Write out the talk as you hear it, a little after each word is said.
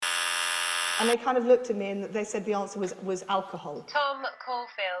And they kind of looked at me and they said the answer was alcohol. Tom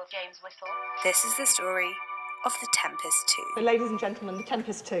Caulfield, James Whittle. This is the story of The Tempest 2. So, ladies and gentlemen, The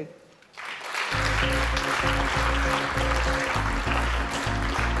Tempest 2.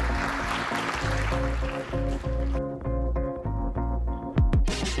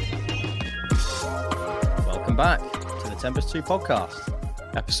 Welcome back to The Tempest 2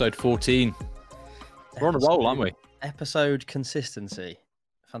 podcast. Episode 14. We're on a roll, aren't we? Episode consistency.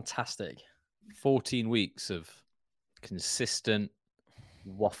 Fantastic. 14 weeks of consistent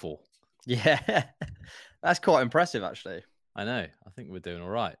waffle. Yeah, that's quite impressive, actually. I know. I think we're doing all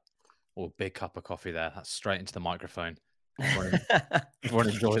right. Oh, big cup of coffee there. That's straight into the microphone. Everyone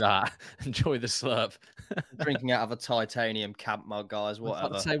enjoy that. Enjoy the slurp. Drinking out of a titanium camp mug, guys.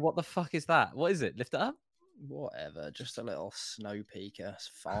 Whatever. Say, what the fuck is that? What is it? Lift it up? Whatever. Just a little snow peaker.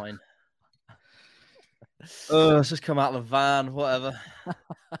 It's fine. It's just come out of the van. Whatever.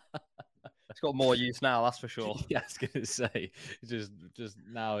 It's got more use now, that's for sure. Yeah, I was going to say, just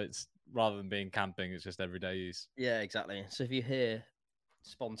now it's, rather than being camping, it's just everyday use. Yeah, exactly. So if you hear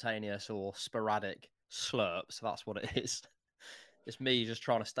spontaneous or sporadic slurps, that's what it is. It's me just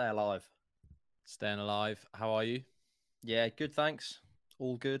trying to stay alive. Staying alive. How are you? Yeah, good, thanks.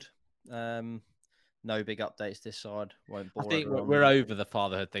 All good. No big updates this side. Won't bore I think everyone. we're over the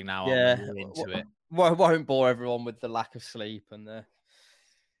fatherhood thing now. Yeah, Aren't we? We're into it. Won't bore everyone with the lack of sleep and the,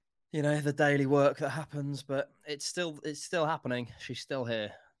 the daily work that happens, but it's still happening. She's still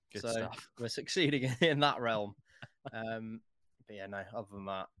here. Good so stuff. We're succeeding in that realm. But yeah, no, other than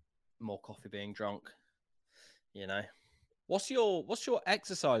that, more coffee being drunk, What's your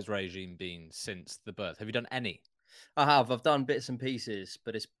exercise regime been since the birth? Have you done any? I have. I've done bits and pieces,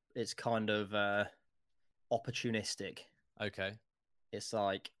 but it's kind of opportunistic. Okay. It's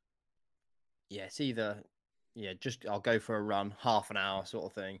like, it's either, just I'll go for a run, half an hour sort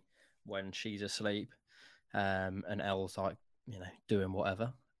of thing when she's asleep, and Elle's like, doing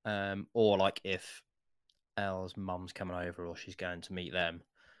whatever. Or like if Elle's mum's coming over or she's going to meet them,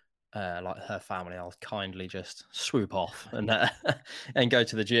 like her family, I'll kindly just swoop off and go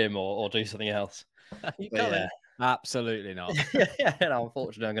to the gym or do something else. You can't. Absolutely not.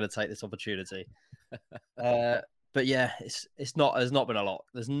 Unfortunately, I'm going to take this opportunity. But yeah, there's not been a lot.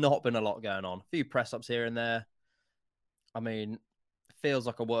 There's not been a lot going on. A few press ups here and there. I mean, it feels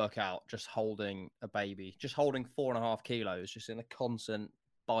like a workout just holding a baby, just holding 4.5 kilos, just in a constant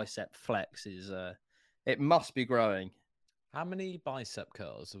bicep flex is. It must be growing. How many bicep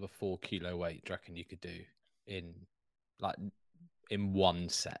curls of a 4 kilo weight do you reckon you could do in one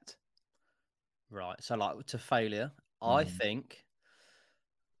set? Right. So like to failure, I think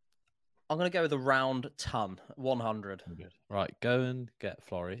I'm going to go with a round ton, 100. Good. Right. Go and get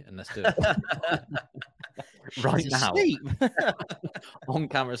Florrie and let's do it. Right now. On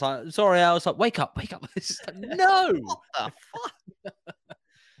camera. It's like, sorry, I was like, wake up. It's like, no. What the fuck?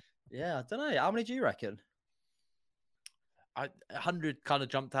 Yeah, I don't know. How many do you reckon? 100 kind of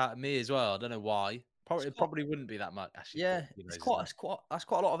jumped out at me as well. I don't know why. Probably wouldn't be that much. Actually, yeah, that's quite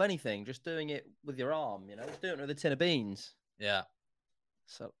a lot of anything. Just doing it with your arm, just doing it with a tin of beans. Yeah.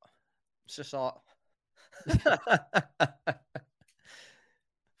 So it's just like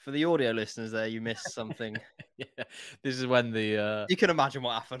for the audio listeners, there you missed something. Yeah, this is when the you can imagine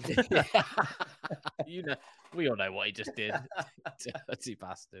what happened. We all know what he just did. Dirty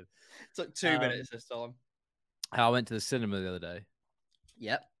bastard. Took 2 minutes this time. I went to the cinema the other day.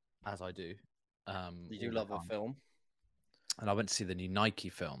 Yep, as I do. You do love a film. And I went to see the new Nike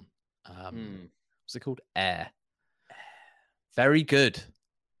film. What's it called? Air. Very good.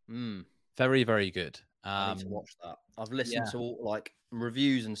 Very, very good. I need to watch that. I've listened to all like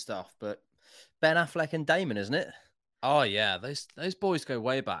reviews and stuff, but Ben Affleck and Damon, isn't it? Oh yeah, those boys go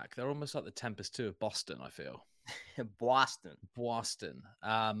way back. They're almost like the Tempest 2 of Boston, I feel. Boston.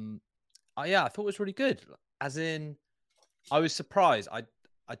 I thought it was really good. As in, I was surprised.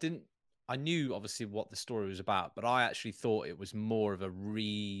 I knew obviously what the story was about, but I actually thought it was more of a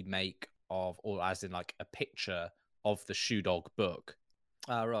remake of, or as in like a picture of the Shoe Dog book.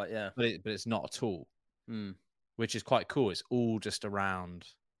 Right, yeah. But it's not at all, which is quite cool. It's all just around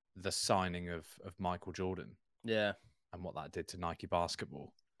the signing of Michael Jordan. Yeah. And what that did to Nike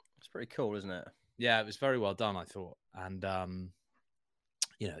basketball. It's pretty cool, isn't it? Yeah, it was very well done, I thought. And,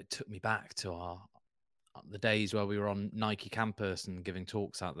 it took me back to the days where we were on Nike campus and giving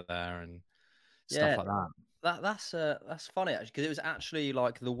talks out there and stuff like that. That's funny, actually, because it was actually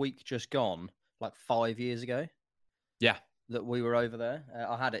like the week just gone, like 5 years ago. Yeah. That we were over there.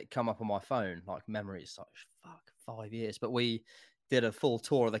 I had it come up on my phone, like memories, like, fuck, 5 years. But we did a full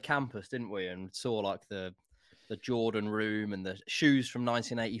tour of the campus, didn't we? And saw like the the Jordan room and the shoes from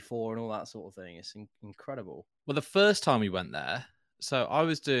 1984 and all that sort of thing. It's incredible. Well, the first time we went there, so I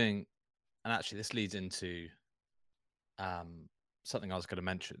was doing, and actually this leads into something I was going to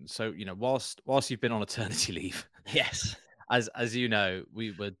mention. So, whilst you've been on maternity leave, Yes. as you know,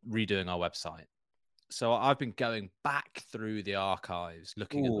 we were redoing our website. So I've been going back through the archives,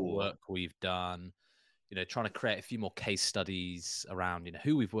 looking at the work we've done, trying to create a few more case studies around,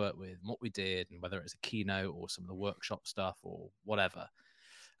 who we've worked with, and what we did, and whether it's a keynote or some of the workshop stuff or whatever.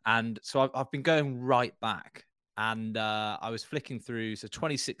 And so I've been going right back, and I was flicking through. So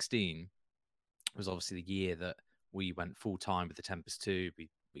 2016 was obviously the year that we went full time with the Tempest 2. We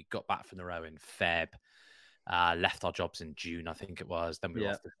got back from the row in Feb, left our jobs in June, I think it was. Then we were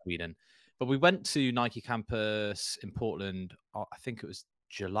off to Sweden. But we went to Nike campus in Portland, I think it was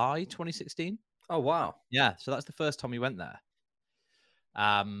July 2016. Oh, wow. Yeah, so that's the first time we went there,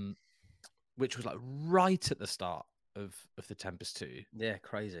 which was like right at the start of the Tempest 2. Yeah,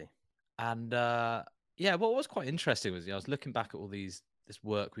 crazy. And what was quite interesting was I was looking back at all this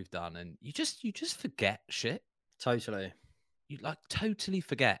work we've done, and you just forget shit. Totally. You like totally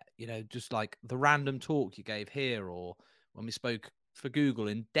forget, just like the random talk you gave here, or when we spoke for Google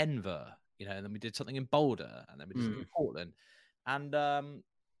in Denver, and then we did something in Boulder, and then we did something in Portland. And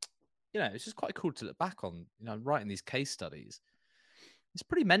it's just quite cool to look back on, writing these case studies. It's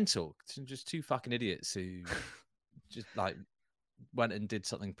pretty mental. It's just two fucking idiots who just like went and did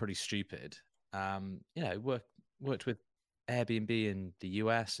something pretty stupid. Worked with Airbnb in the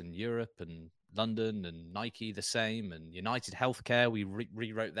US and Europe and London, and Nike the same, and United Healthcare. We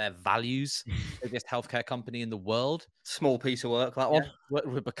rewrote their values. Biggest healthcare company in the world. Small piece of work, that one. Worked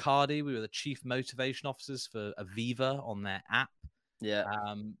with Bacardi. We were the chief motivation officers for Aviva on their app. Yeah.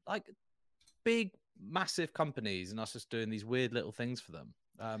 Like big, massive companies, and us just doing these weird little things for them.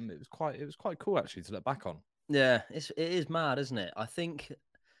 It was quite cool actually to look back on. Yeah, it is mad, isn't it? I think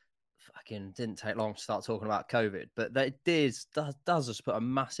fucking didn't take long to start talking about COVID, but that does just put a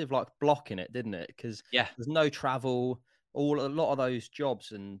massive like block in it, didn't it? Because there's no travel. A lot of those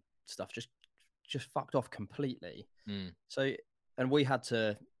jobs and stuff just fucked off completely. So, and we had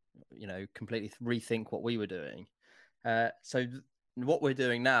to, completely rethink what we were doing. So what we're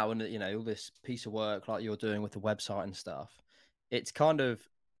doing now, and all this piece of work like you're doing with the website and stuff, it's kind of,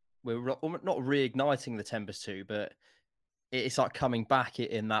 we're not reigniting the Tempest 2, but it's like coming back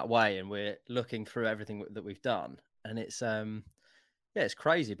in that way, and we're looking through everything that we've done, and it's it's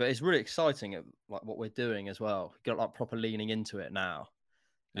crazy, but it's really exciting at like what we're doing as well. Got like proper leaning into it now,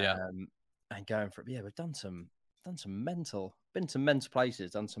 and going for it. Yeah, we've done some mental, been to mental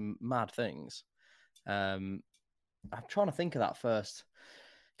places, done some mad things. I'm trying to think of that first,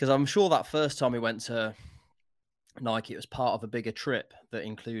 because I'm sure that first time we went to Nike, it was part of a bigger trip that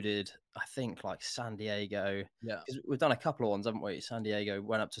included, I think, like San Diego. Yeah, because we've done a couple of ones, haven't we? San Diego,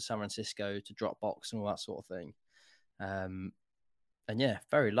 went up to San Francisco to Dropbox and all that sort of thing. And yeah,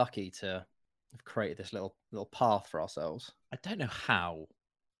 very lucky to have created this little path for ourselves. I don't know how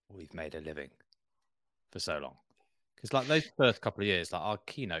we've made a living for so long, because like those first couple of years, like our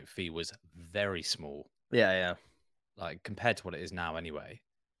keynote fee was very small. Yeah, like compared to what it is now, anyway.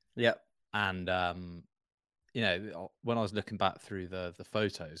 Yeah, and when I was looking back through the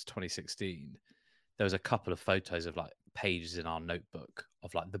photos, 2016, there was a couple of photos of like pages in our notebook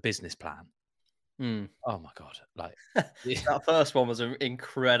of like the business plan. Oh my god! Like that first one was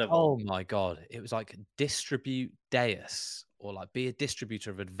incredible. Oh my god! It was like distribute Deus, or like be a distributor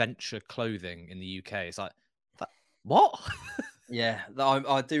of adventure clothing in the UK. It's like what? Yeah,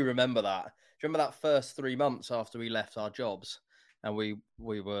 I do remember that. Do you remember that first 3 months after we left our jobs, and we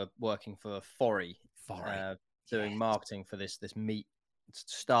were working for Forry, doing marketing for this meat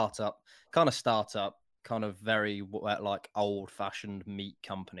startup, kind of very like old-fashioned meat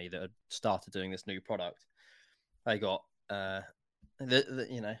company that had started doing this new product. They got the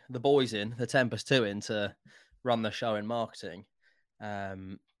boys in, the Tempest 2 in to run the show in marketing,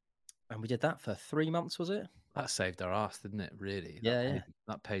 and we did that for 3 months. Was it? That saved our ass, didn't it? Really?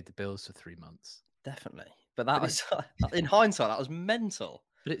 That paid the bills for 3 months. Definitely. But that was, in hindsight, that was mental.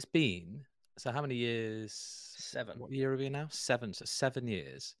 But it's been, so how many years? 7. What year are we now? 7. So 7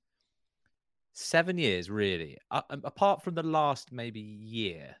 years. 7 years, really. Apart from the last maybe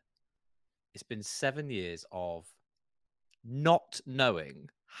year, it's been 7 years of not knowing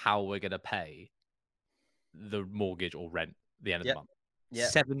how we're going to pay the mortgage or rent at the end of the month. Yeah.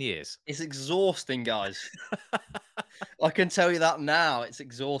 7 years. It's exhausting, guys. I can tell you that now. It's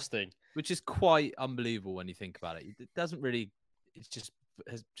exhausting. Which is quite unbelievable when you think about it. It doesn't really,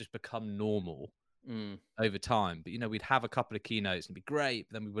 has just become normal over time. But we'd have a couple of keynotes and it'd be great,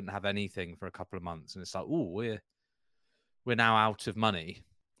 but then we wouldn't have anything for a couple of months, and it's like, oh, we're now out of money.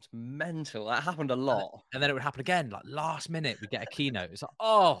 It's mental. That happened a lot. And then it would happen again, like last minute we get a keynote. It's like,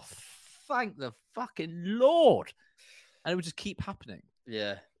 oh, thank the fucking Lord. And it would just keep happening.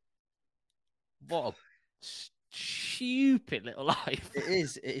 Yeah. What a stupid little life.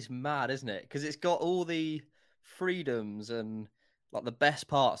 It is mad, isn't it? Because it's got all the freedoms and like the best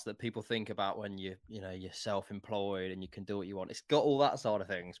parts that people think about when you're self-employed and you can do what you want. It's got all that side of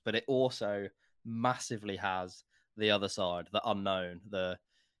things, but it also massively has the other side, the unknown, the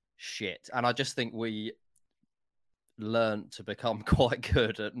shit. And I just think we learned to become quite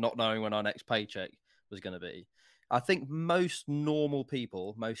good at not knowing when our next paycheck was going to be. I think most normal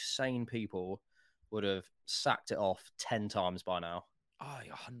people, most sane people would have sacked it off 10 times by now. Oh,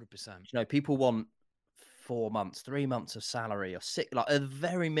 100%. People want 4 months, 3 months of salary, or six, like at the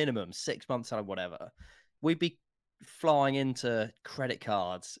very minimum, 6 months salary, whatever. We'd be flying into credit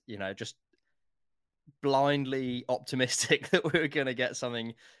cards, just blindly optimistic that we were going to get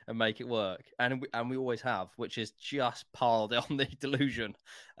something and make it work, and we always have, which is just piled on the delusion.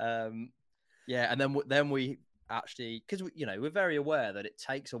 And then we actually, because we're very aware that it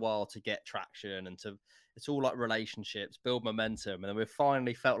takes a while to get traction and it's all like relationships, build momentum, and then we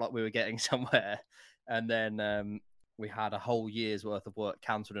finally felt like we were getting somewhere, and then we had a whole year's worth of work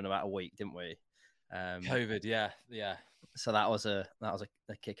cancelled in about a week, didn't we? COVID, yeah. So that was a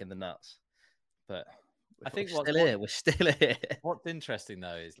kick in the nuts, but I think we're still here. What's interesting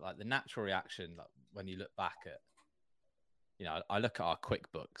though is like the natural reaction, like when you look back at, I look at our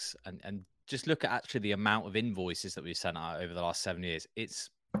QuickBooks and just look at actually the amount of invoices that we've sent out over the last 7 years.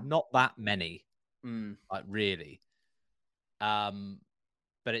 It's not that many, like really.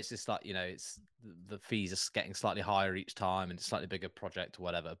 But it's just like, it's the fees are getting slightly higher each time and it's a slightly bigger project or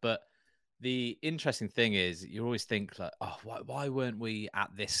whatever. But the interesting thing is you always think like, oh, why weren't we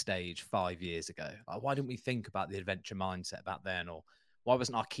at this stage 5 years ago? Like, why didn't we think about the adventure mindset back then? Or why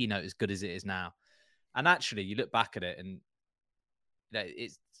wasn't our keynote as good as it is now? And actually you look back at it and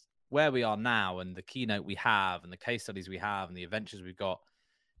it's where we are now, and the keynote we have and the case studies we have and the adventures we've got.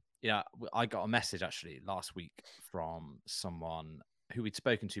 I got a message actually last week from someone who we'd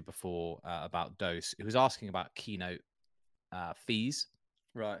spoken to before about Dose, who was asking about keynote fees.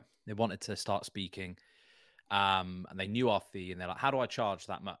 Right. They wanted to start speaking, and they knew our fee, and they're like, "How do I charge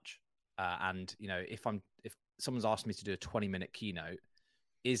that much?" And if someone's asked me to do a 20-minute keynote,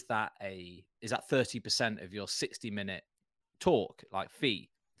 is that 30% of your 60-minute talk, like, fee?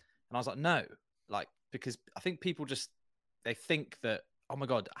 And I was like, no, like, because I think people they think that, oh my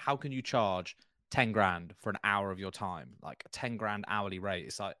God, how can you charge 10 grand for an hour of your time? Like a 10 grand hourly rate.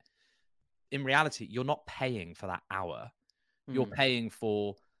 It's like, in reality, you're not paying for that hour. You're paying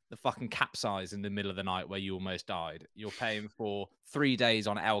for the fucking capsize in the middle of the night where you almost died. You're paying for 3 days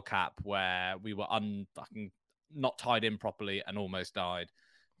on El Cap where we were not tied in properly and almost died.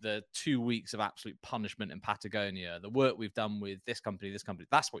 The 2 weeks of absolute punishment in Patagonia, the work we've done with this company,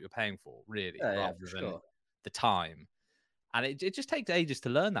 that's what you're paying for, really, rather than the time. And it just takes ages to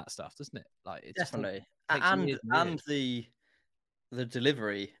learn that stuff, doesn't it? Like, it definitely. And the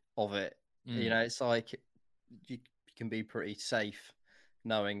delivery of it, it's like you can be pretty safe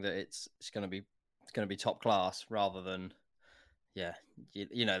knowing that it's going to be top class, rather than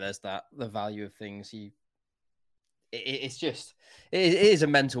there's the value of things. It is a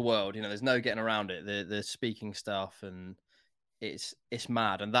mental world, there's no getting around it, the speaking stuff, and it's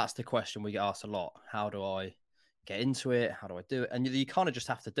mad. And that's the question we get asked a lot: how do I get into it? How do I do it? And you kind of just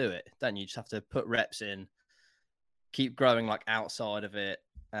have to do it, don't you? Just have to put reps in, keep growing like outside of it,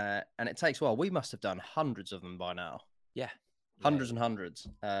 and it takes a while. We must have done hundreds of them by now. Hundreds and hundreds.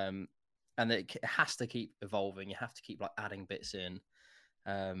 And it has to keep evolving. You have to keep like adding bits in,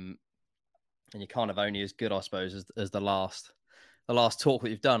 and you're kind of only as good, I suppose, as the last talk that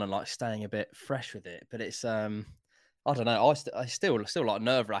you've done, and like staying a bit fresh with it. But it's I don't know. I still like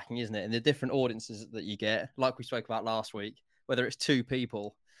nerve wracking, isn't it? And the different audiences that you get, like we spoke about last week, whether it's 2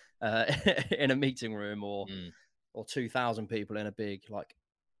 people in a meeting room or 2,000 people in a big, like,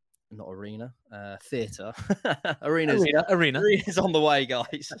 not arena, theater. Arena's on the way,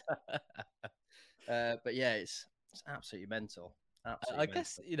 guys. But yeah, it's absolutely mental. Absolutely mental.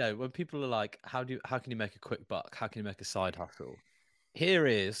 Guess when people are like, how can you make a quick buck? How can you make a side hustle? Here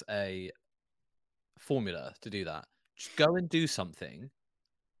is a formula to do that. Just go and do something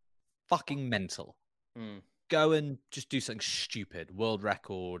fucking mental. Go and just do something stupid, world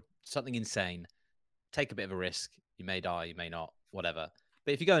record, something insane. Take a bit of a risk. You may die, you may not, whatever.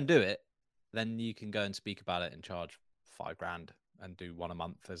 But if you go and do it, then you can go and speak about it and charge 5 grand and do one a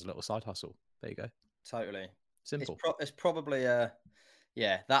month as a little side hustle. There you go. Totally. Simple. It's probably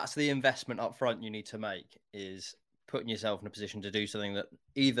that's the investment up front you need to make, is putting yourself in a position to do something that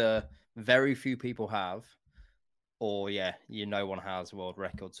either very few people have, or no one has, world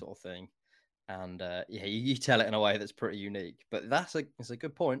record sort of thing. And you tell it in a way that's pretty unique. But it's a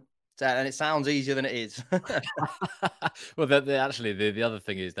good point. And it sounds easier than it is. Well, actually, the other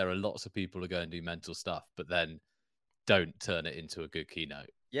thing is there are lots of people who go and do mental stuff, but then don't turn it into a good keynote.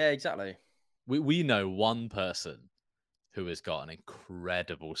 Yeah, exactly. We know one person who has got an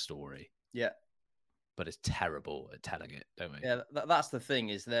incredible story. Yeah. But is terrible at telling it, don't we? Yeah, that's the thing,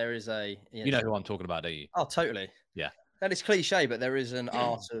 is there is a... You know who I'm talking about, don't you? Oh, totally. Yeah. And it's cliche, but there is an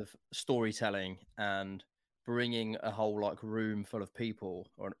art of storytelling and bringing a whole room full of people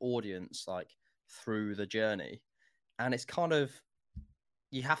or an audience through the journey. And it's kind of,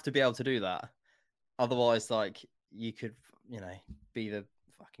 you have to be able to do that. Otherwise, you could, be the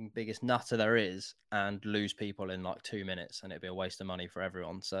fucking biggest nutter there is and lose people in 2 minutes, and it'd be a waste of money for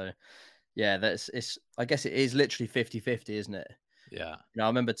everyone. So yeah, I guess it is literally 50-50, isn't it? Yeah. I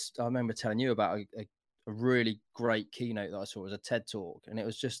remember telling you about a really great keynote that I saw. It was a TED talk, and it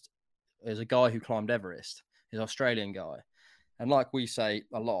was a guy who climbed Everest. He's an Australian guy, and like we say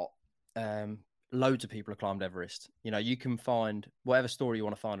a lot, loads of people have climbed Everest. You can find whatever story you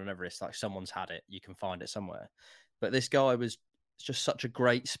want to find on Everest, someone's had it, you can find it somewhere. But this guy was just such a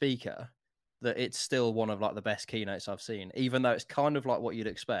great speaker that it's still one of the best keynotes I've seen, even though it's kind of what you'd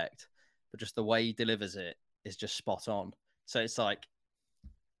expect, but just the way he delivers it is just spot on. So it's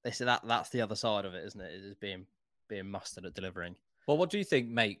that's the other side of it, isn't it? It is being mustard at delivering. Well, what do you think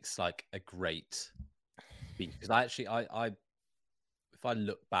makes a great speech? Because I if I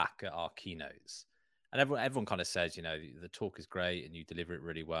look back at our keynotes, and everyone kind of says, the talk is great and you deliver it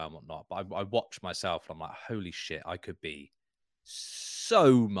really well and whatnot, but I watch myself and I'm like, holy shit, I could be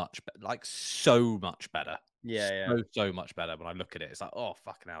so much better. Yeah, so much better. When I look at it, it's like, oh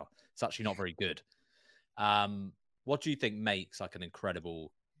fucking hell, it's actually not very good. What do you think makes an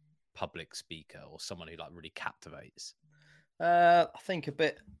incredible public speaker, or someone who really captivates? I think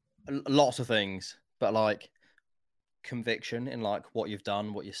lots of things, but conviction in what you've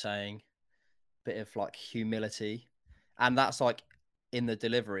done, what you're saying, bit of humility, and that's in the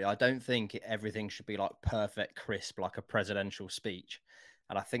delivery. I don't think everything should be perfect, crisp, like a presidential speech.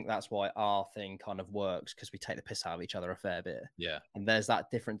 And I think that's why our thing kind of works, because we take the piss out of each other a fair bit. Yeah. And there's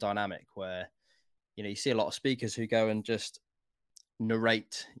that different dynamic where, you see a lot of speakers who go and just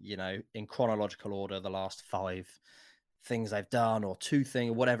narrate, in chronological order, the last 5 things they've done, or 2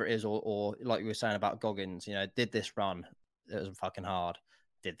 things, or whatever it is, or like you were saying about Goggins, did this run, it was fucking hard.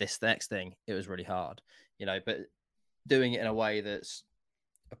 Did this next thing, it was really hard. But doing it in a way that's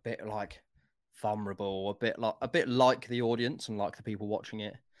a bit vulnerable, a bit like the audience and the people watching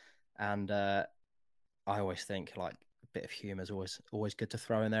it. And I always think a bit of humor is always good to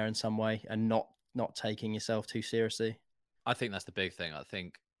throw in there in some way, and not taking yourself too seriously. I think that's the big thing. I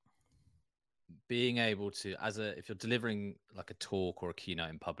think being able to, if you're delivering a talk or a keynote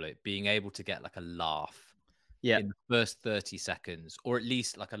in public, being able to get a laugh in the first 30 seconds, or at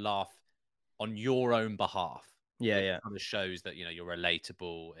least a laugh on your own behalf. Yeah. Kind of shows that, you're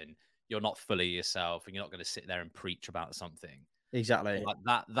relatable and you're not fully yourself, and you're not going to sit there and preach about something. Exactly.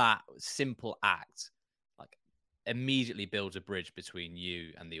 That simple act, immediately builds a bridge between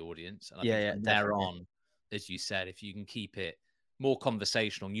you and the audience. And I think from there on, as you said, if you can keep it more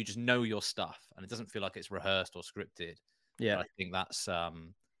conversational and you just know your stuff and it doesn't feel like it's rehearsed or scripted, I think that's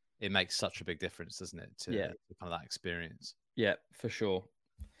it makes such a big difference, doesn't it, to kind of that experience? Yeah, for sure.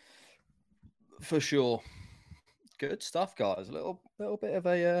 Good stuff, guys. A little bit of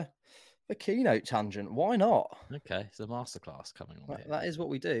a keynote tangent. Why not? Okay, it's a masterclass coming on here. That is what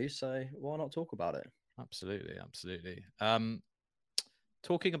we do, so why not talk about it? Absolutely.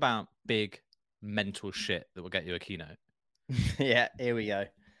 Talking about big mental shit that will get you a keynote. Yeah, here we go.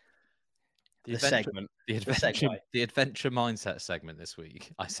 The adventure mindset segment this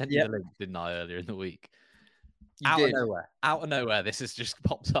week. I sent you a link, didn't I, earlier in the week? Out of nowhere, this has just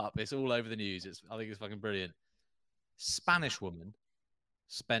popped up. It's all over the news. I think it's fucking brilliant. Spanish woman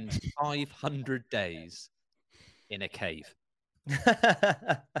spends 500 days in a cave.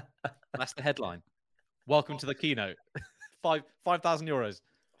 That's the headline. Welcome to the keynote. 5,000 euros.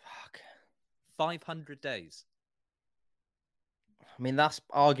 Fuck. 500 days. I mean, that's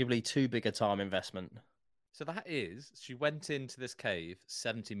arguably too big a time investment. So she went into this cave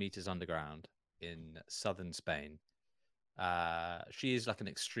 70 meters underground in southern Spain. She is an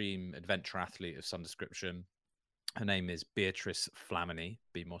extreme adventure athlete of some description. Her name is Beatriz Flamini,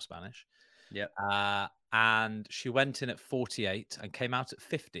 be more Spanish. Yeah. And she went in at 48 and came out at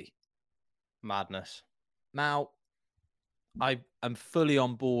 50. Madness. Now, I am fully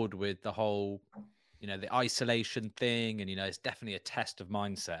on board with the whole, the isolation thing, and it's definitely a test of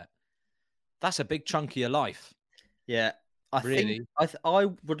mindset. That's a big chunk of your life. Yeah, I Really? think I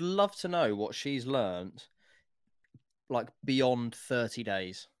would love to know what she's learned, like beyond 30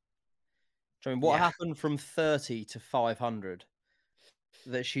 days. Do you know what Yeah. happened from 30 to 500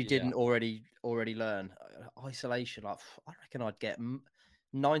 that she Yeah. didn't already learn? Isolation, like I reckon I'd get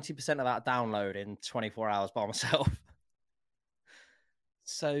 90% of that download in 24 hours by myself.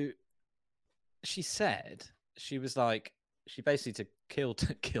 So she said she was like, she basically to kill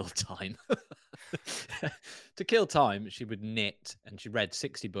time. To kill time, she would knit, and she read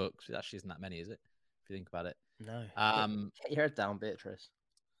 60 books. Which actually isn't that many, is it? If you think about it. No. Um, Get your head down, Beatrice.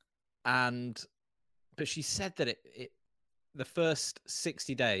 but she said that it the first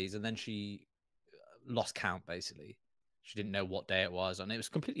 60 days, and then she lost count. Basically, she didn't know what day it was, and it was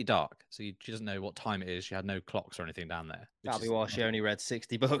completely dark, so she doesn't know what time it is. She had no clocks or anything down there. That'll be why she only read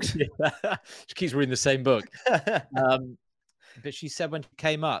 60 books. She keeps reading the same book. But she said when she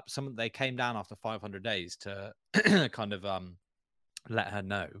came up, they came down after 500 days to kind of let her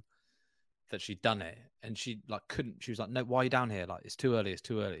know that she'd done it, and she couldn't. She was like, "No, why are you down here? Like, it's too early. It's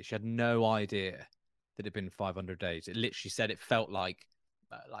too early." She had no idea that it'd been 500 days. It literally said it felt like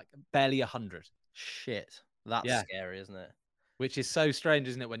barely 100. Shit, that's scary, isn't it? Which is so strange,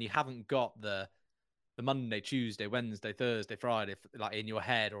 isn't it? When you haven't got the Monday, Tuesday, Wednesday, Thursday, Friday, like in your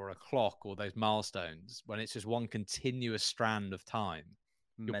head, or a clock, or those milestones, when it's just one continuous strand of time.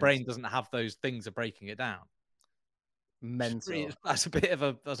 Your brain doesn't have those things of breaking it down. Mental. That's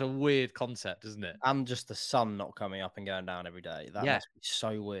a weird concept, isn't it? And just the sun not coming up and going down every day. That must be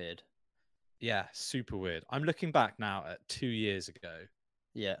so weird. Yeah, super weird. I'm looking back now at 2 years ago.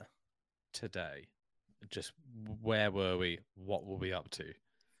 Yeah. Today. Just where were we? What were we up to?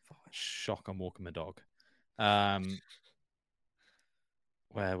 Shock, I'm walking my dog.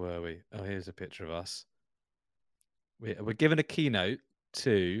 Where were we? Oh, here's a picture of us. We're given a keynote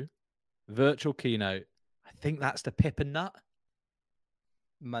to virtual keynote. I think that's the Pip and Nut.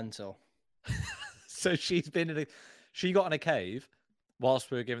 Mental. So she got in a cave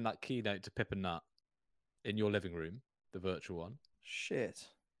whilst we were giving that keynote to Pip and Nut in your living room, the virtual one. Shit.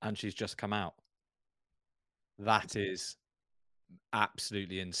 And she's just come out. That is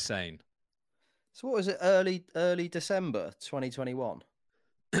absolutely insane. So what was it? Early December 2021?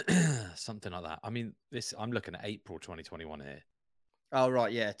 Something like that. I mean, I'm looking at April 2021 here. Oh,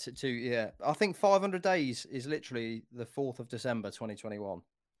 right. Yeah. Yeah. I think 500 days is literally the 4th of December 2021.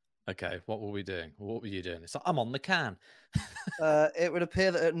 Okay. What were we doing? What were you doing? It's like, I'm on the can. It would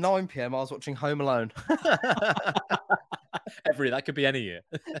appear that at 9 p.m. I was watching Home Alone. That could be any year.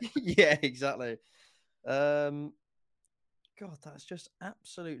 Yeah, exactly. God, that's just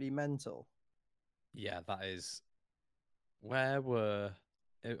absolutely mental. Yeah, that is. I'm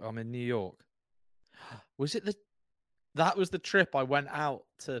in New York. Was it that was the trip I went out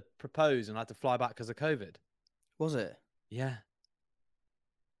to propose and I had to fly back because of COVID? Was it? Yeah.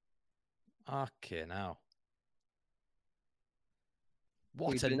 Okay, now.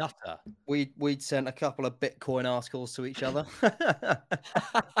 What a nutter. We'd sent a couple of Bitcoin articles to each other.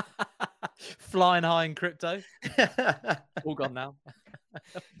 Flying high in crypto. All gone now.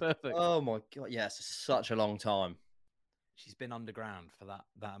 Perfect. Oh my God. Yeah, it's such a long time. She's been underground for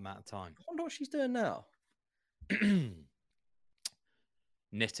that amount of time. I wonder what she's doing now.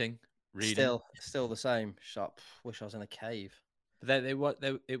 Knitting, reading. Still the same. Wish I was in a cave. But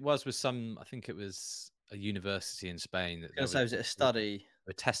it was with some, I think it was a university in Spain. Was it a study?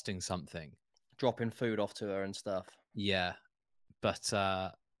 We're testing something. Dropping food off to her and stuff. Yeah. But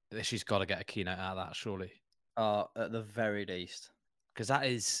she's got to get a keynote out of that, surely. At the very least. Because that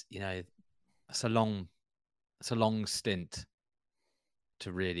is, that's a long stint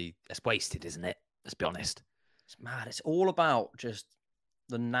to really, it's wasted, isn't it? Let's be honest. It's mad. It's all about just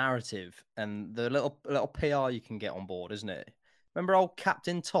the narrative and the little PR you can get on board, isn't it? Remember old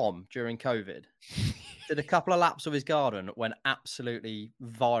Captain Tom during COVID? Did a couple of laps of his garden, went absolutely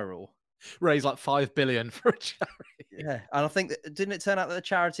viral. Raised like 5 billion for a charity. Yeah, and I think didn't it turn out that the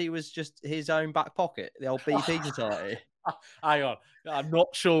charity was just his own back pocket, the old BP Society? Hang on, I'm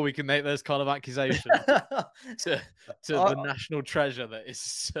not sure we can make those kind of accusations to the national treasure that is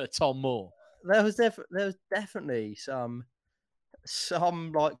Sir Tom Moore. There was definitely some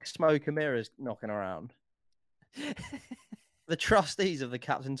like smoke and mirrors knocking around. The trustees of the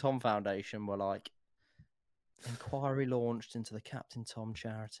Captain Tom Foundation were like, inquiry launched into the Captain Tom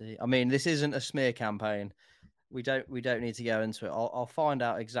charity. I mean, this isn't a smear campaign. We don't need to go into it. I'll find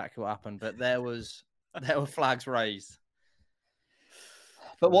out exactly what happened, but there were flags raised.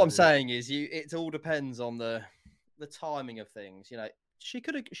 But what I'm saying is, it all depends on the timing of things. You know,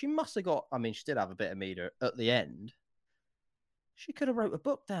 she must have got. I mean, she did have a bit of meter at the end. She could have wrote a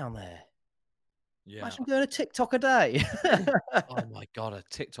book down there. Yeah. Imagine doing a TikTok a day. Oh my god, a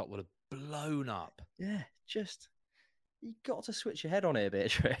TikTok would have blown up. Yeah, you got to switch your head on here,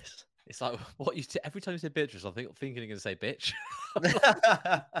 Beatrice. It's like what you every time you say Beatrice, I'm thinking you're going to say bitch.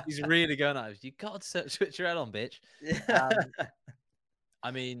 He's really going at it. You got to switch your head on, bitch. Yeah.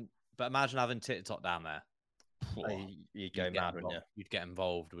 I mean, but imagine having TikTok down there. You'd go mad, wouldn't you? You'd get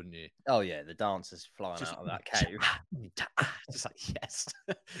involved, wouldn't you? Oh yeah, the dancers flying out of that cave. Just like yes,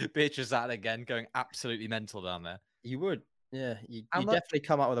 Beatrice at it again, going absolutely mental down there. You would, yeah. You definitely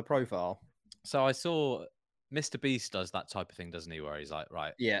come up with a profile. So I saw Mr. Beast does that type of thing, doesn't he? Where he's like,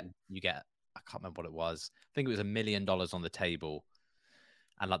 right, yeah, you get, I can't remember what it was. I think it was $1 million on the table,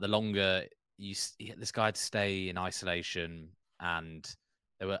 and like the longer this guy had to stay in isolation, and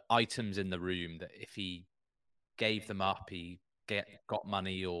there were items in the room that if he gave them up, he got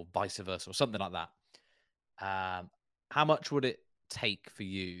money, or vice versa, or something like that. How much would it take for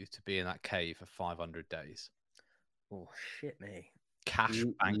you to be in that cave for 500 days? Oh shit, me! Cash,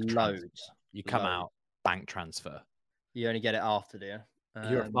 bank loads. transfer. You come out, bank transfer. You only get it after, do you?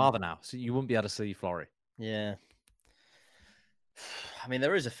 You're a father now, so you wouldn't be able to see Florrie. Yeah. I mean,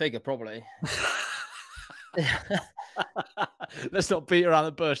 there is a figure, probably. Let's not beat around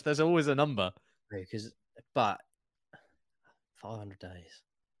the bush. There's always a number. But 500 days.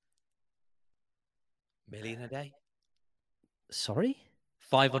 Million a day? Sorry?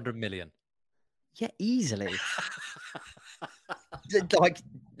 500 million. Yeah, easily. like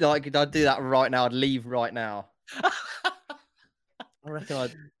I'd do that right now. I'd leave right now. I reckon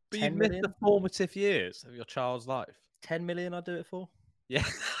I'd. But you missed the formative years of your child's life. 10 million I'd do it for. Yeah.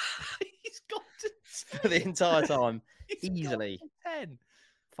 He's got to for the entire time. Easily. 10.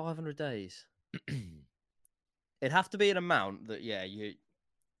 500 days. It'd have to be an amount that, yeah,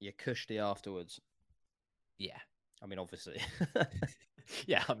 you're cushy afterwards. Yeah. I mean, obviously.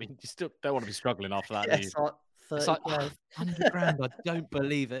 Yeah, I mean, you still don't want to be struggling after that. Yeah, do you? it's like 100 grand. I don't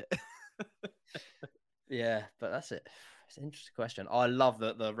believe it. Yeah, but that's it. It's an interesting question. I love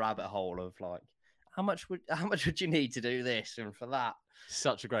the rabbit hole of like, how much would you need to do this and for that?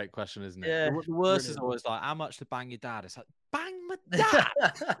 Such a great question, isn't it? Yeah, the worst is always like, how much to bang your dad? It's like, bang my dad.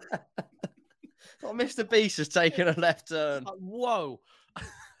 Well, Mr. Beast has taken a left turn. Like, whoa.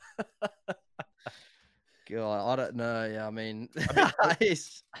 God, I don't know. Yeah, I mean,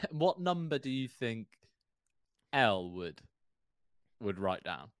 what number do you think Elle would write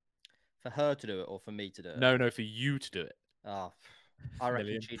down? For her to do it or for me to do it? No, for you to do it. Oh, I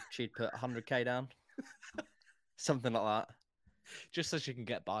reckon she'd put 100k down. Something like that. Just so she can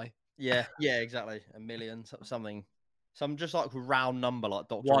get by. Yeah, exactly. 1 million, something. Some just like round number like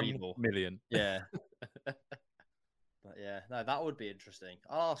Dr. 1 Evil. million. Yeah. But yeah, no, that would be interesting.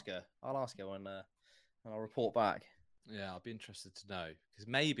 I'll ask her when I'll report back. Yeah, I'll be interested to know, because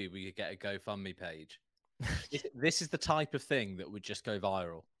maybe we could get a GoFundMe page. This is the type of thing that would just go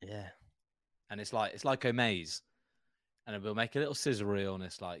viral. Yeah. And it's like Omaze. And we'll make a little scissor reel, and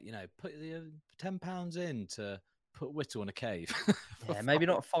it's like, put the £10 in to put Whittle in a cave. Yeah, maybe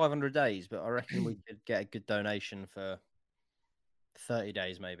not 500 days, but I reckon we could get a good donation for 30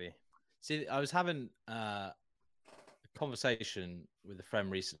 days, maybe. See, I was having a conversation with a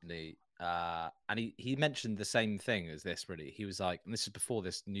friend recently, and he mentioned the same thing as this, really. He was like, and this is before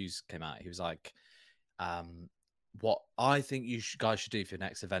this news came out, he was like, what I think you guys should do for your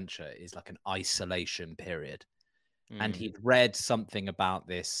next adventure is like an isolation period. And he'd read something about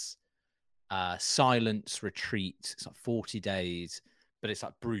this silence retreat. It's like 40 days, but it's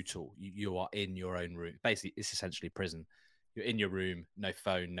like brutal. You are in your own room. Basically, it's essentially prison. You're in your room, no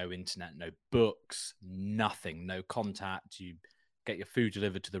phone, no internet, no books, nothing, no contact. You get your food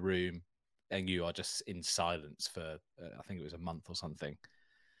delivered to the room, and you are just in silence for, I think it was a month or something.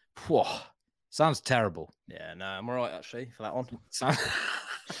 Whew, sounds terrible. Yeah, no, I'm all right, actually, for that one.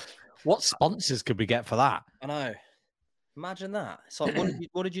 What sponsors could we get for that? I know. Imagine that. It's like,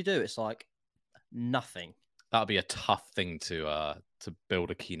 what did you do? It's like nothing. That'd be a tough thing to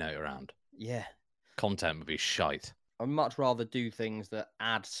build a keynote around. Yeah. Content would be shite. I'd much rather do things that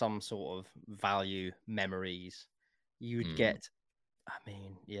add some sort of value, memories. You would get, I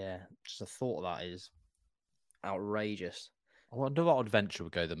mean, yeah, just the thought of that is outrageous. I wonder what adventure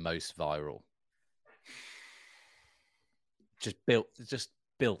would go the most viral. Just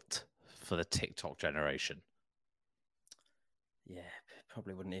built for the TikTok generation. Yeah,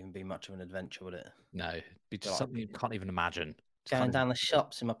 probably wouldn't even be much of an adventure, would it? No, it'd be just something you can't even imagine. Going down the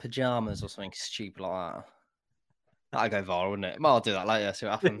shops in my pajamas or something stupid like that. That'd go viral, wouldn't it? Well, I'll do that later. See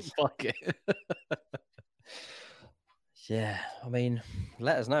what happens. Fuck it. Yeah, I mean,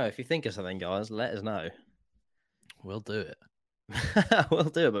 let us know if you think of something, guys. Let us know. We'll do it. We'll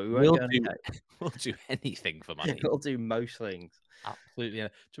do it, but we won't We'll go on do, a date. we'll do anything for money. We'll do most things. Absolutely. Yeah.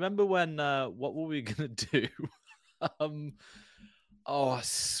 Do you remember when? What were we gonna do? Oh, I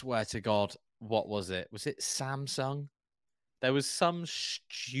swear to God, what was it? Was it Samsung? There was some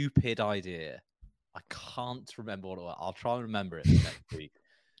stupid idea. I can't remember what it was. I'll try and remember it for next week.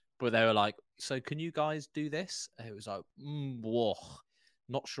 But they were like, "So can you guys do this?" And it was like, whoa,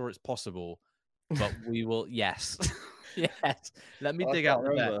 not sure it's possible, but we will. Yes, yes. Let me I dig can't out the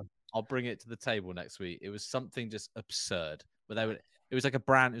bet. remember. I'll bring it to the table next week. It was something just absurd. But they would. It was like a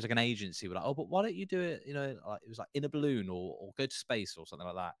brand. It was like an agency. We're like, oh, but why don't you do it? You know, like it was like in a balloon or go to space or something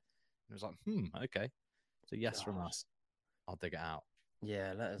like that. And it was like, okay. So yes from Gosh. us. I'll dig it out.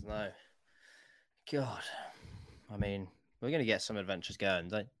 Yeah, let us know. God, I mean, we're going to get some adventures going.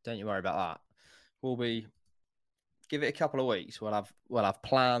 Don't you worry about that. We'll be give it a couple of weeks. We'll have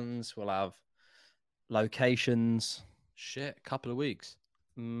plans. We'll have locations. Shit, a couple of weeks.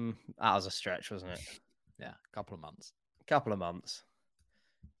 That was a stretch, wasn't it? Yeah, a couple of months. Couple of months.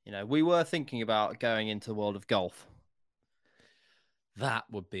 You know, we were thinking about going into the world of golf. That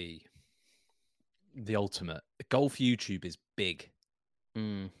would be the ultimate. Golf YouTube is big,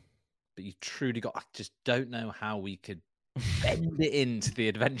 but you truly got. I just don't know how we could bend it into the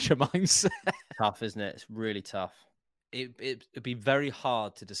adventure mindset. Tough, isn't it? It's really tough. It'd be very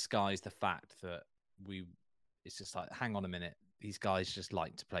hard to disguise the fact that it's just like, hang on a minute, these guys just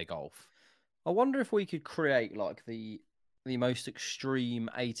like to play golf. I wonder if we could create like the most extreme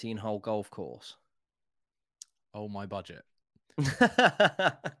 18-hole golf course. Oh, my budget.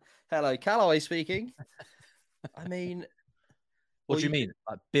 Hello, Callaway speaking. I mean, What do you mean?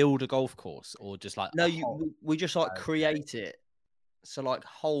 Like build a golf course or just like no? We just like Okay. create it. So like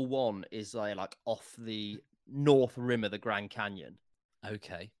hole 1 is like off the north rim of the Grand Canyon.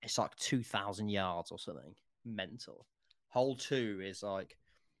 Okay. It's like 2,000 yards or something. Mental. Hole 2 is like,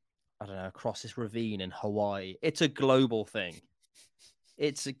 I don't know, across this ravine in Hawaii. It's a global thing.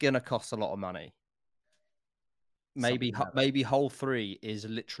 It's gonna cost a lot of money. Maybe hole 3 is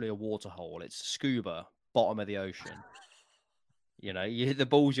literally a water hole. It's scuba, bottom of the ocean. You know, the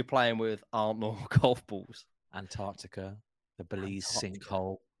balls you're playing with aren't normal golf balls. Antarctica, the Belize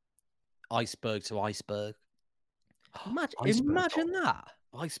sinkhole, iceberg to iceberg. Imagine that.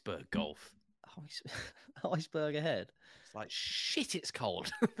 Iceberg golf. Iceberg ahead. It's like, shit, it's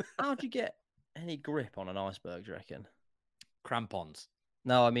cold. How'd you get any grip on an iceberg, do you reckon? Crampons.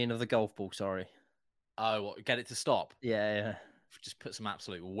 No, I mean of the golf ball, sorry. Oh, what, get it to stop? Yeah. Just put some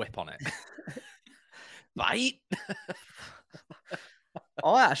absolute whip on it. Bite.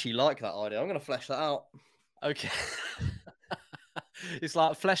 I actually like that idea. I'm going to flesh that out. Okay. It's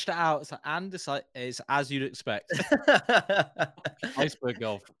like fleshed it out. It's like, and it's as you'd expect. Iceberg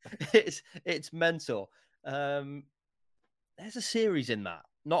golf. It's mental. There's a series in that.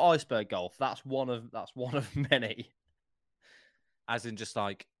 Not iceberg golf. That's one of many. As in just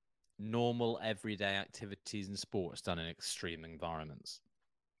like normal everyday activities and sports done in extreme environments.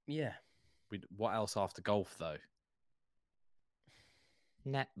 Yeah. What else after golf though?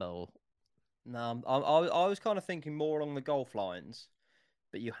 Netball. No, I was kind of thinking more along the golf lines,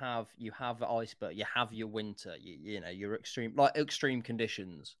 but you have the iceberg, you have your winter, you know, your extreme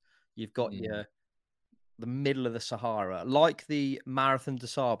conditions. You've got the middle of the Sahara, like the Marathon des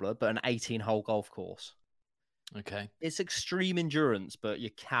Sables, but an 18-hole golf course. Okay. It's extreme endurance, but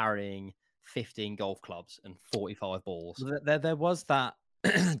you're carrying 15 golf clubs and 45 balls. There was that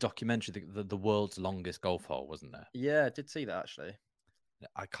documentary, the world's longest golf hole, wasn't there? Yeah, I did see that actually.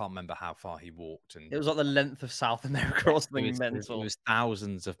 I can't remember how far he walked, and it was like the length of South America or something mental. It was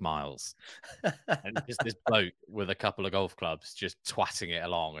thousands of miles, and just this bloke with a couple of golf clubs just twatting it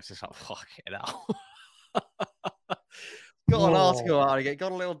along. It's just like, fuck it out. Got an article out of it,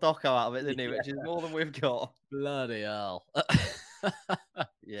 got a little doco out of it, didn't he? Which is more than we've got. Bloody hell.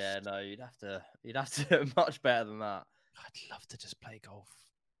 Yeah, no, you'd have to do it much better than that. I'd love to just play golf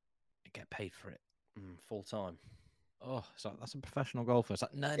and get paid for it full time. Oh, so that's a professional golfer. It's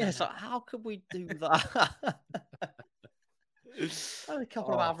like, no. It's like, how could we do that? A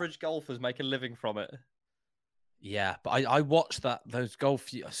couple of average golfers make a living from it. Yeah, but I watch those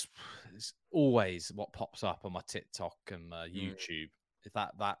golf. It's always what pops up on my TikTok and my YouTube. Is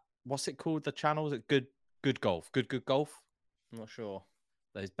that what's it called? The channel, is it good golf? Good golf. I'm not sure.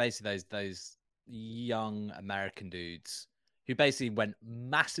 Those young American dudes who basically went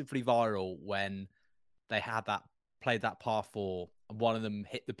massively viral when they had played that par 4, and one of them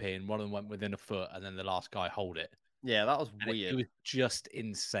hit the pin, one of them went within a foot, and then the last guy holed it. Yeah, that was And it weird. was just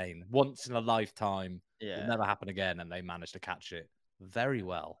insane. Once in a lifetime. Will Yeah. never happen again. And they managed to catch it very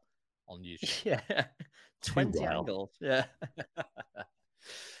well on YouTube. Yeah. Too 20 well. angles. Yeah.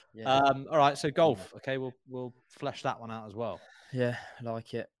 Yeah. All right. So golf. Okay. We'll flesh that one out as well. Yeah,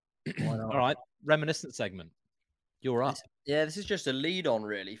 like it. Why not? All right. Reminiscent segment. You're up. Yeah, this is just a lead on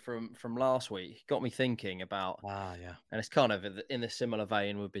really from last week. Got me thinking about, Yeah. and it's kind of in a similar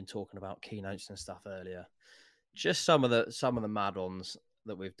vein. We've been talking about keynotes and stuff earlier. Just some of the mad ones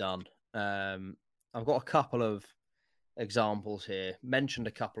that we've done. I've got a couple of examples here. Mentioned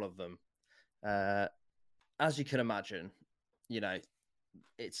a couple of them. As you can imagine,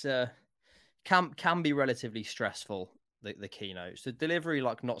 it's can be relatively stressful. The keynotes, the delivery,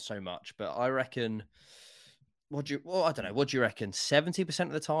 like not so much, but I reckon. I don't know. What do you reckon? 70%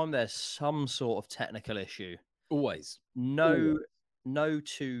 of the time, there's some sort of technical issue. Always. No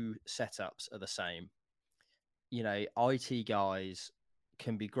two setups are the same. IT guys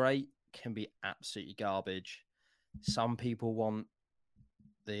can be great, can be absolutely garbage. Some people want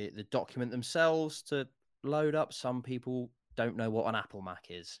the document themselves to load up. Some people don't know what an Apple Mac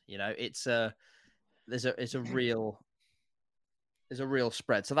is. It's a real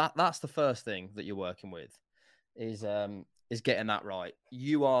spread. So that's the first thing that you're working with is getting that right.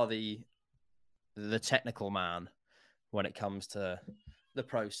 You are the technical man when it comes to the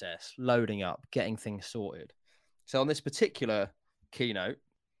process, loading up, getting things sorted. So on this particular keynote,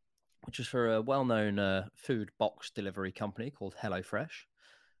 which was for a well-known food box delivery company called HelloFresh,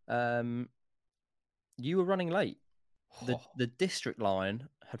 you were running late. The district line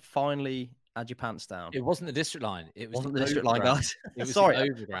had finally had your pants down. It wasn't the district line. It wasn't the district line, guys. It was Sorry, the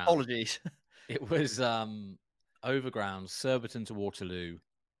overground. Apologies. It was overground, Surbiton to Waterloo,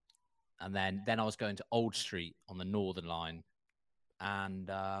 and then I was going to Old Street on the Northern Line, and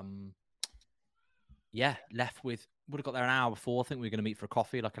left with would have got there an hour before. I think we were going to meet for a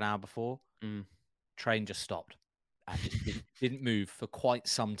coffee like an hour before. Train just stopped and just didn't move for quite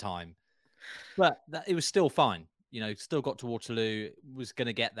some time, but it was still fine. Still got to Waterloo. Was going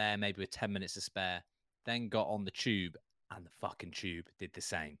to get there maybe with 10 minutes to spare. Then got on the tube, and the fucking tube did the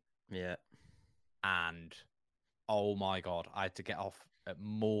same. Yeah, and oh my God, I had to get off at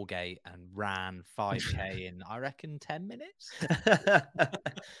Moorgate and ran 5K in, I reckon, 10 minutes.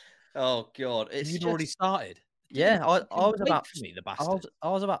 Oh God, You'd already started. Yeah, I was about for me, the bastard. I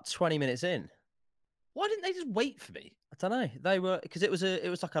was about 20 minutes in. Why didn't they just wait for me? I don't know. They were because it was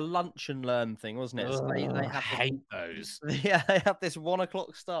like a lunch and learn thing, wasn't it? So they I hate those. Yeah, they had this 1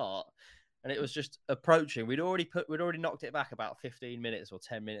 o'clock start, and it was just approaching. We'd already knocked it back about 15 minutes or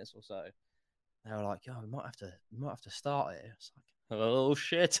 10 minutes or so. They were like, "Oh, we might have to start it." It's like, oh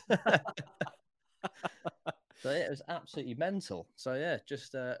shit. So yeah, it was absolutely mental. So yeah,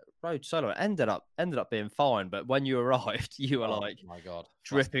 just rode solo. It ended up being fine, but when you arrived, you were like, my God,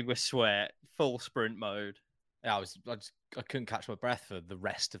 dripping with sweat, full sprint mode. Yeah, I couldn't catch my breath for the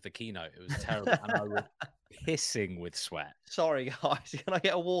rest of the keynote. It was terrible, and I was pissing with sweat. Sorry, guys. Can I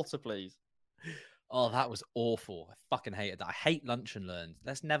get a water, please? Oh, that was awful. I fucking hated that. I hate lunch and learns.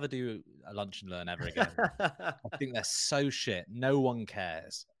 Let's never do a lunch and learn ever again. I think they're so shit. No one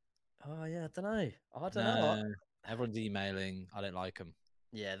cares. Oh yeah, I don't know. Everyone's emailing. I don't like them.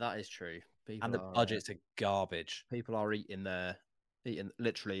 Yeah, that is true. And the budgets are garbage. People are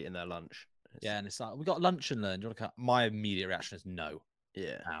literally in their lunch. Yeah, and it's like, we got lunch and learn. Do you want to cut? My immediate reaction is no.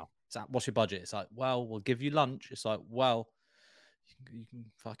 Yeah. Now, it's like, what's your budget? It's like, well, we'll give you lunch. It's like, well, you can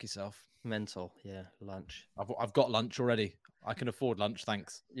fuck yourself. Mental. Yeah, lunch. I've got lunch already. I can afford lunch,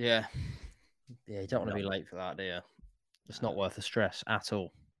 thanks. Yeah. Yeah, you don't want to be late for that, do you? It's not worth the stress at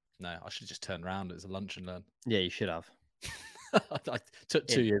all. No, I should just turn around as a lunch and learn. Yeah, you should have. I took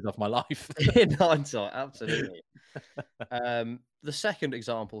 2 years off my life. In hindsight, absolutely. The second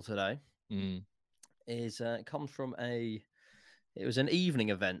example today is comes from it was an evening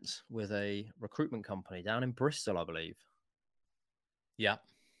event with a recruitment company down in Bristol, I believe. Yeah.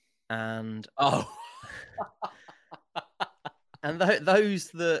 And and those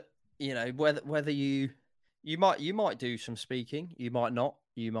that whether you might do some speaking, you might not,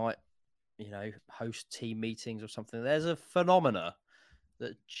 you might host team meetings or something. There's a phenomena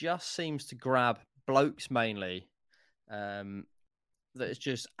that just seems to grab blokes mainly, that is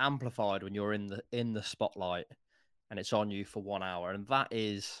just amplified when you're in the spotlight and it's on you for 1 hour, and that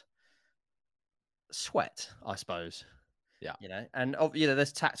is sweat, I suppose. Yeah. And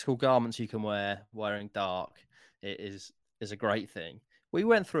there's tactical garments you can wearing dark. It is a great thing. We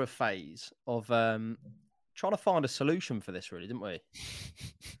went through a phase of trying to find a solution for this, really, didn't we?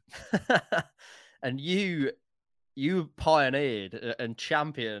 And you pioneered and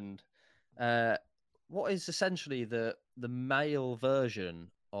championed what is essentially the male version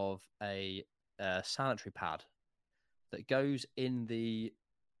of a sanitary pad that goes in the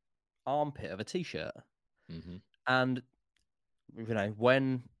armpit of a t-shirt, and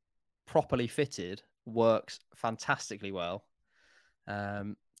when properly fitted, works fantastically well.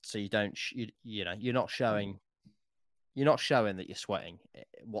 So you don't, you're not showing that you're sweating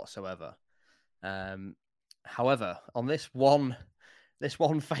whatsoever. However, on this one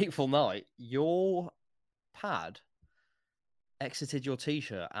fateful night, your pad exited your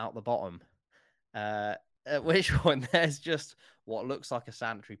t-shirt out the bottom. At which point, there's just what looks like a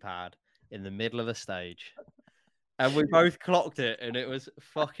sanitary pad in the middle of the stage. And we both clocked it, and it was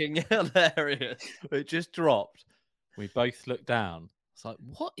fucking hilarious. It just dropped. We both looked down. It's like,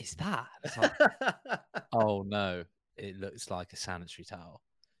 what is that? It's like, oh no, it looks like a sanitary towel.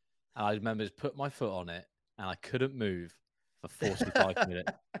 And I remember just put my foot on it, and I couldn't move for 45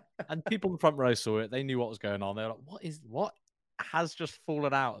 minutes. And people in the front row saw it. They knew what was going on. They were like, what has just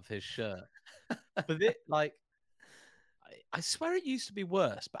fallen out of his shirt? But I swear it used to be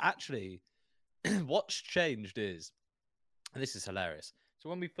worse. But actually, what's changed is, and this is hilarious. So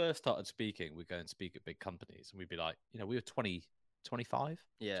when we first started speaking, we'd go and speak at big companies, and we'd be like, we were 20, 25,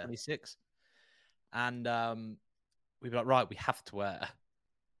 26. And we'd be like, right, we have to wear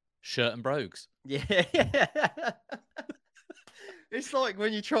shirt and brogues. Yeah. It's like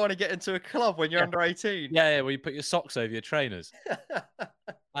when you're trying to get into a club when you're under 18. Yeah, where you put your socks over your trainers.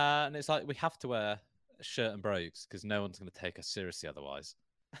 And it's like, we have to wear shirt and brogues because no one's going to take us seriously otherwise.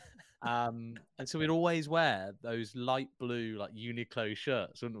 And so we'd always wear those light blue, like Uniqlo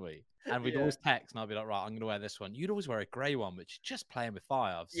shirts, wouldn't we? And we'd always text, and I'd be like, right, I'm going to wear this one. You'd always wear a grey one, which is just playing with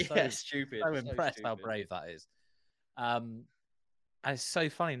fire. I'm stupid. So impressed how brave that is. And it's so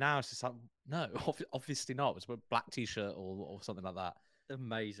funny now. It's just like, no, obviously not. It's a black t-shirt or something like that.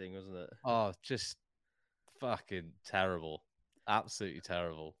 Amazing, wasn't it? Oh, just fucking terrible. Absolutely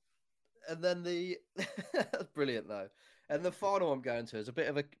terrible. And then that's brilliant though. And the final I'm going to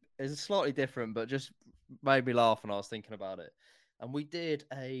is slightly different, but just made me laugh when I was thinking about it. And we did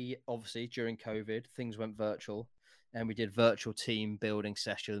obviously during COVID, things went virtual, and we did virtual team building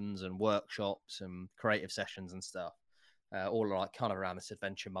sessions and workshops and creative sessions and stuff, all like kind of around this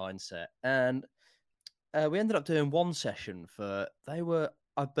adventure mindset. And we ended up doing one session they were,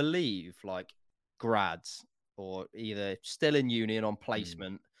 I believe, like grads or either still in uni and on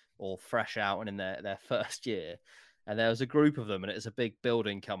placement or fresh out and in their first year. And there was a group of them, and it was a big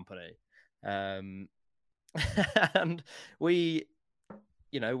building company. And we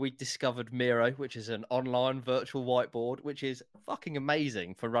discovered Miro, which is an online virtual whiteboard, which is fucking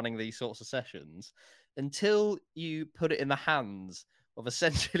amazing for running these sorts of sessions until you put it in the hands of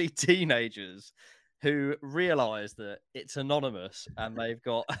essentially teenagers who realize that it's anonymous and they've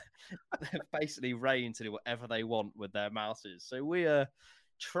basically reign to do whatever they want with their mouses. So we are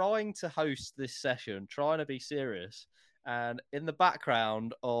trying to host this session, trying to be serious, and in the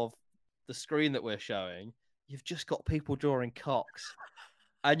background of the screen that we're showing, you've just got people drawing cocks,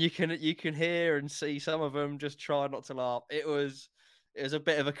 and you can hear and see some of them just try not to laugh. It was a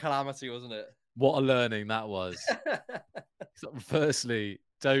bit of a calamity, wasn't it? What a learning that was. So firstly,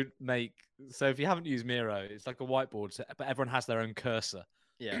 so if you haven't used Miro, it's like a whiteboard, but everyone has their own cursor.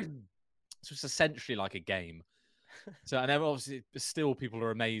 Yeah. So it's essentially like a game. So, and then obviously still people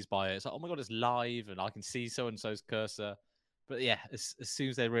are amazed by it. It's like, oh my God, it's live and I can see so-and-so's cursor. But yeah, as soon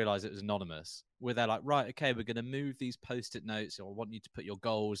as they realize it was anonymous, where they're like, right, okay, we're going to move these Post-it notes, or I want you to put your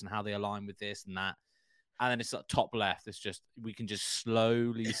goals and how they align with this and that. And then it's like top left. We can just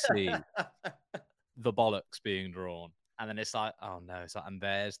slowly see the bollocks being drawn. And then it's like, oh no, it's like, and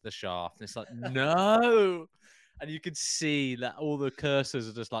there's the shaft. And it's like, no. And you can see that all the cursors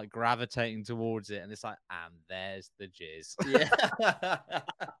are just like gravitating towards it. And it's like, and there's the jizz. Yeah.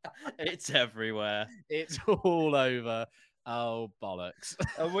 It's everywhere. It's all over. Oh, bollocks.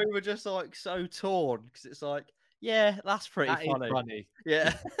 And we were just like so torn because it's like, yeah, that's pretty funny.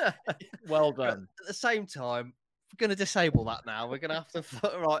 Yeah. Well done. But at the same time, we're going to disable that now. We're going to have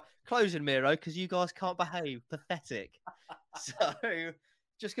to closing Miro because you guys can't behave. Pathetic. So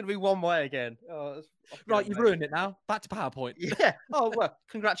just going to be one way again. Oh, right, you've ruined it now. Back to PowerPoint. Yeah. Oh, well,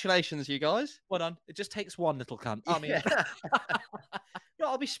 congratulations, you guys. Well done. It just takes one little cunt. I mean, no,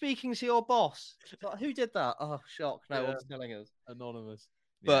 I'll be speaking to your boss. Like, who did that? Oh, shock. No Yeah. one's telling us. Anonymous.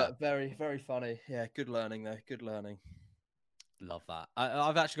 But very, very funny. Yeah, good learning, though. Good learning. Love that.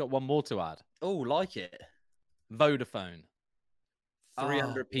 I've actually got one more to add. Oh, like it. Vodafone.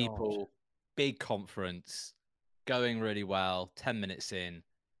 300 God. people, big conference, going really well. 10 minutes in,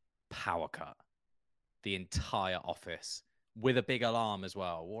 power cut. The entire office with a big alarm as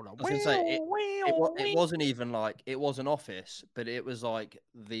well. What I was going to say it wasn't even like it was an office, but it was like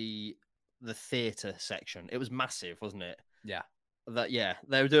the theatre section. It was massive, wasn't it? Yeah. They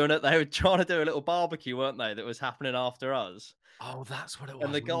were doing it. They were trying to do a little barbecue, weren't they? That was happening after us. Oh, that's what it was.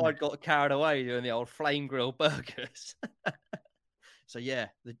 And the guy got carried away doing the old flame grill burgers. So yeah,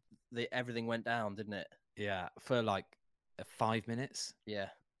 the everything went down, didn't it? Yeah, for like 5 minutes. Yeah.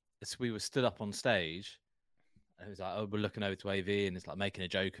 So we were stood up on stage, and it was like, oh, we're looking over to AV, and it's like making a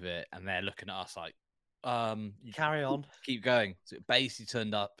joke of it, and they're looking at us like, you carry on, keep going. So it basically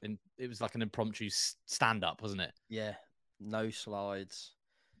turned up, and it was like an impromptu stand up, wasn't it? Yeah, no slides,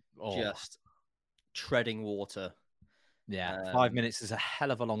 Oh. just treading water. Yeah, 5 minutes is a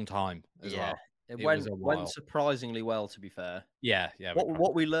hell of a long time as well. It went surprisingly well, to be fair. Yeah.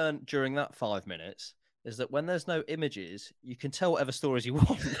 What we learned during that 5 minutes is that when there's no images, you can tell whatever stories you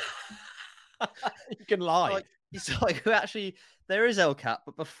want. You can lie. It's like we actually there is El Cap,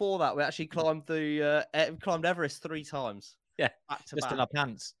 but before that we actually climbed climbed Everest 3 times. Yeah, back to just back. in our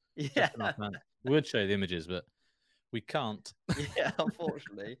pants. Yeah, just in our pants. We would show you the images, but we can't. Yeah,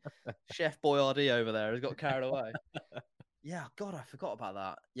 unfortunately, Chef Boyardee over there has got carried away. Yeah, God, I forgot about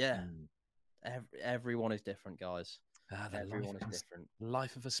that. Yeah, everyone is different, guys. Everyone is different.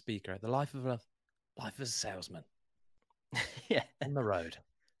 Life of a speaker, the life of a salesman. Yeah, on the road.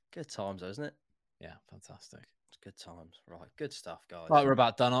 Good times, though, isn't it? Yeah, fantastic. It's good times. Right, good stuff, guys. Right, we're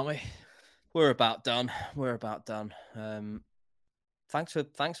about done, aren't we? We're about done. Thanks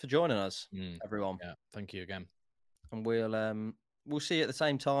for joining us, everyone. Yeah, thank you again. And we'll see you at the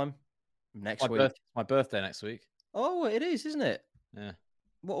same time next week. It's my birthday next week. Oh, it is, isn't it? Yeah.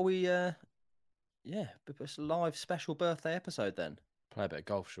 What are we? It's a live special birthday episode then. Play a bit of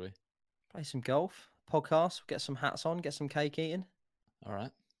golf, shall we? Play some golf, podcast, get some hats on, get some cake eating. All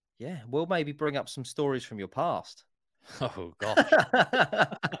right. Yeah, we'll maybe bring up some stories from your past. Oh gosh.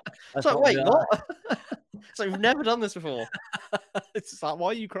 So wait, what? So we've never done this before. It's like, why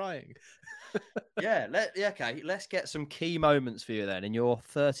are you crying? Okay. Let's get some key moments for you then. In your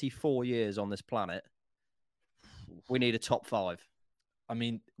 34 years on this planet, we need a top 5. I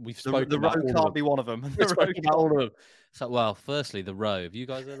mean, we've spoken the about row can't be one of them. We've spoken about all of them. So, well, firstly, the row. Have you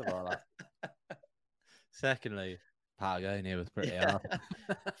guys heard about that? Secondly, Patagonia was pretty hard.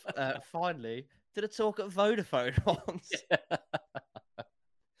 Finally, did a talk at Vodafone once.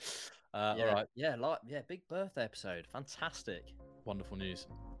 All right. Yeah, big birthday episode. Fantastic. Wonderful news.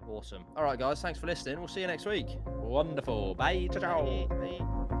 Awesome. All right, guys. Thanks for listening. We'll see you next week. Wonderful. Bye. Ciao.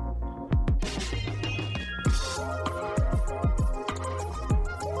 Bye.